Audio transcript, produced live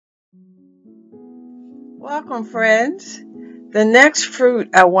Welcome, friends. The next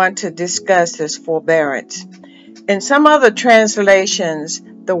fruit I want to discuss is forbearance. In some other translations,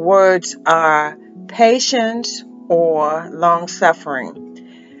 the words are patience or long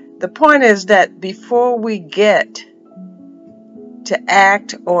suffering. The point is that before we get to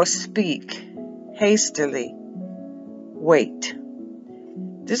act or speak hastily, wait.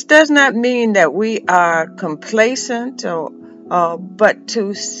 This does not mean that we are complacent but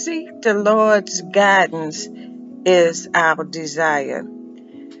to seek the Lord's guidance is our desire.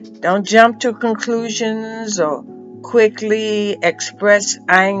 Don't jump to conclusions or quickly express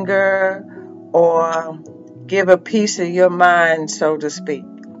anger or give a piece of your mind, so to speak.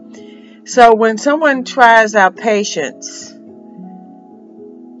 So when someone tries our patience,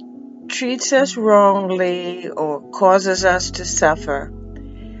 treats us wrongly, or causes us to suffer,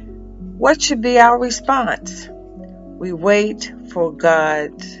 what should be our response? We wait for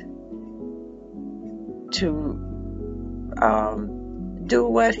God to do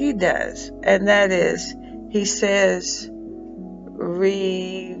what He does, and that is, He says,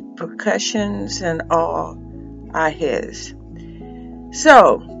 repercussions and all are His.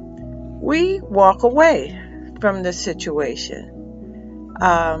 So we walk away from the situation.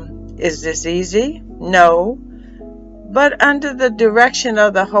 Is this easy? No. But under the direction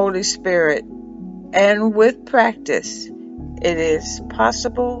of the Holy Spirit and with practice, it is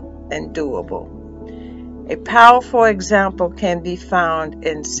possible and doable. A powerful example can be found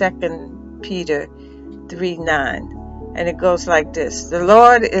in 2 Peter 3:9, and it goes like this: The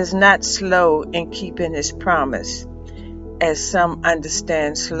Lord is not slow in keeping His promise, as some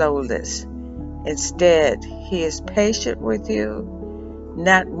understand slowness. Instead, He is patient with you,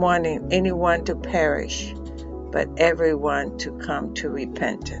 not wanting anyone to perish, but everyone to come to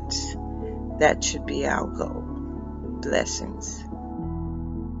repentance. That should be our goal. Blessings.